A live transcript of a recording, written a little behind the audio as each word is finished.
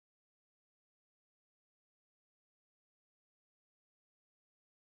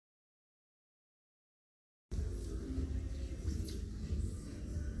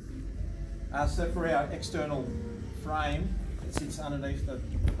So for our external frame that sits underneath the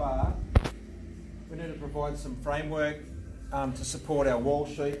bar, we need to provide some framework to support our wall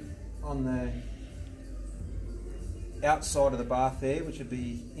sheet on the outside of the bath there, which would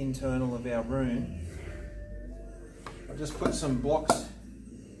be internal of our room. I've just put some blocks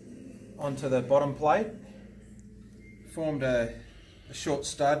onto the bottom plate, formed a short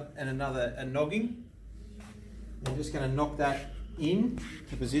stud and a nogging. I'm just going to knock that in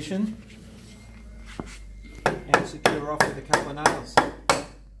to position and secure off with a couple of nails.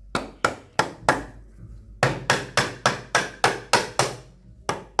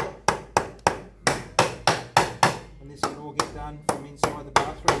 And this can all get done from inside the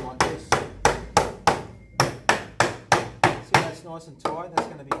bathroom like this. See, that's nice and tight. That's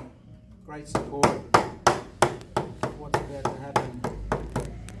going to be great support for what's about to happen.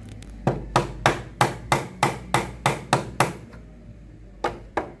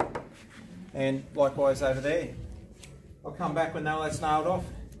 And likewise over there. I'll come back when all that's nailed off.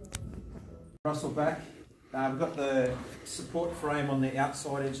 Rustle back. We've got the support frame on the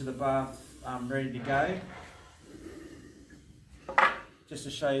outside edge of the bath ready to go. Just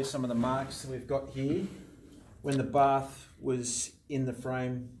to show you some of the marks that we've got here. When the bath was in the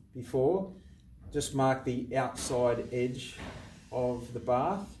frame before, just mark the outside edge of the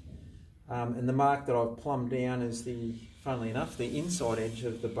bath. And the mark that I've plumbed down is funnily enough, the inside edge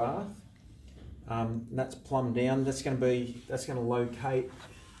of the bath. That's plumbed down. That's going to locate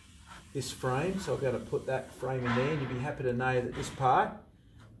this frame, so I'll be able to put that frame in there. And you'll be happy to know that this part,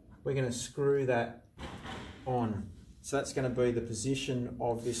 we're going to screw that on. So that's going to be the position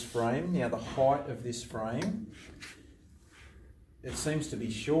of this frame. Now the height of this frame, it seems to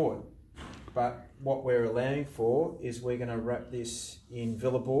be short, but what we're allowing for is we're going to wrap this in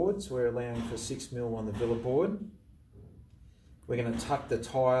villa boards. We're allowing for 6mm on the villa board. We're going to tuck the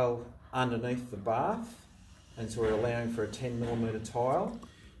tile underneath the bath, and so we're allowing for a 10mm tile,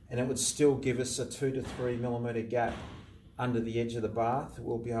 and it would still give us a 2 to 3mm gap under the edge of the bath.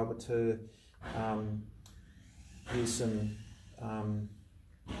 We'll be able to use some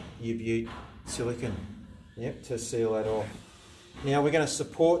U-Butte silicone, to seal that off. Now we're going to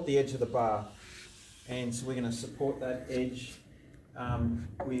support the edge of the bath, and so we're going to support that edge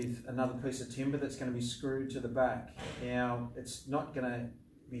with another piece of timber that's going to be screwed to the back. Now it's not going to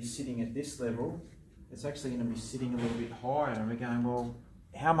be sitting at this level, it's actually going to be sitting a little bit higher, and we're going, well,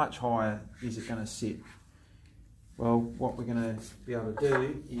 how much higher is it going to sit? Well, what we're going to be able to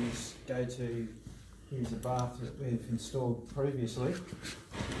do is go to, here's a bath that we've installed previously,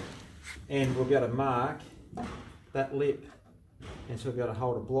 and we'll be able to mark that lip, and so we'll be able to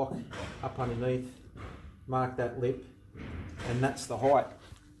hold a block up underneath, mark that lip, and that's the height.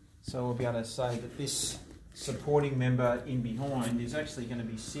 So we'll be able to say that this supporting member in behind is actually going to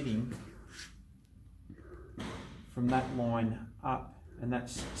be sitting from that line up, and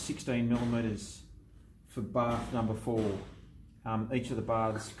that's 16mm for bath number 4. Each of the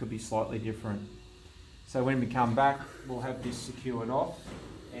baths could be slightly different. So when we come back, we'll have this secured off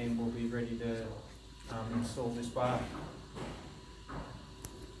and we'll be ready to install this bath.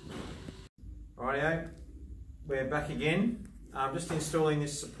 Rightio, we're back again. Just installing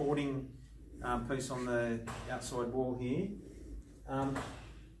this supporting piece on the outside wall here.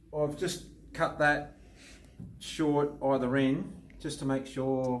 I've just cut that short either end just to make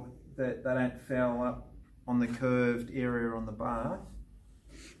sure that they don't foul up on the curved area on the bath.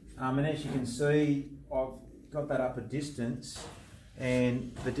 And as you can see, I've got that up a distance,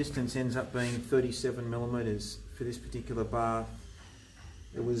 and the distance ends up being 37mm for this particular bath.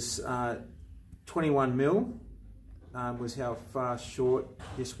 It was 21mm was how far short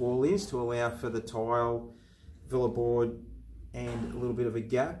this wall is to allow for the tile, villa board, and a little bit of a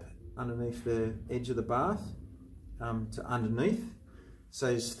gap underneath the edge of the bath to underneath. So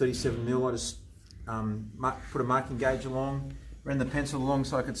it's 37mm. I just put a marking gauge along, ran the pencil along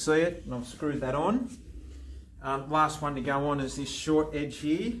so I could see it, and I've screwed that on. Last one to go on is this short edge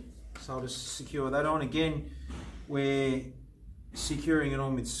here, so I'll just secure that on. Again, we're securing it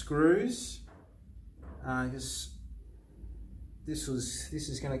on with screws. This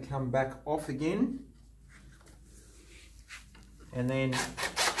is going to come back off again, and then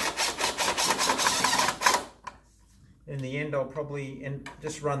in the end I'll probably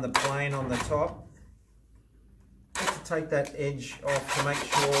just run the plane on the top just to take that edge off to make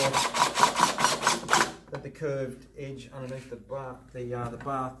sure that the curved edge underneath the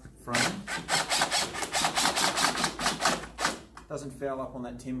bath frame doesn't foul up on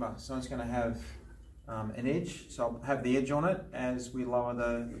that timber. So it's going to have an edge, so I'll have the edge on it as we lower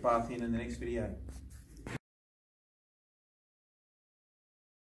the bath in the next video.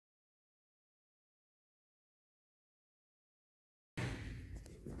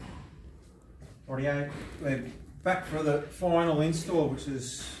 Rightio, we're back for the final install, which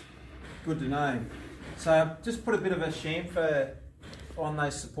is good to know. So just put a bit of a chamfer on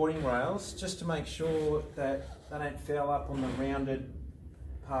those supporting rails just to make sure that they don't foul up on the rounded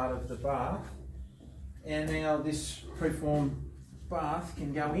part of the bath. And now this preform bath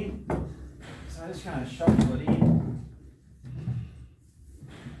can go in. So I'm just going to shuffle it in.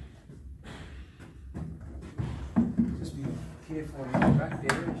 Just be careful on the back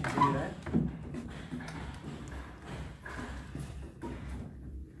there as you do that.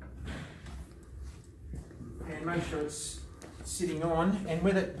 And make sure it's sitting on, and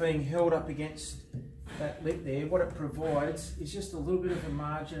with it being held up against that lip there, what it provides is just a little bit of a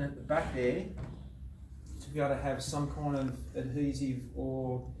margin at the back there to be able to have some kind of adhesive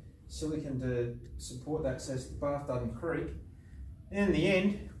or silicone to support that so the bath doesn't creak. And in the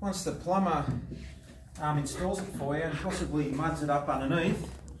end, once the plumber installs it for you and possibly muds it up underneath,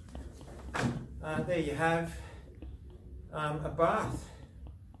 there you have a bath.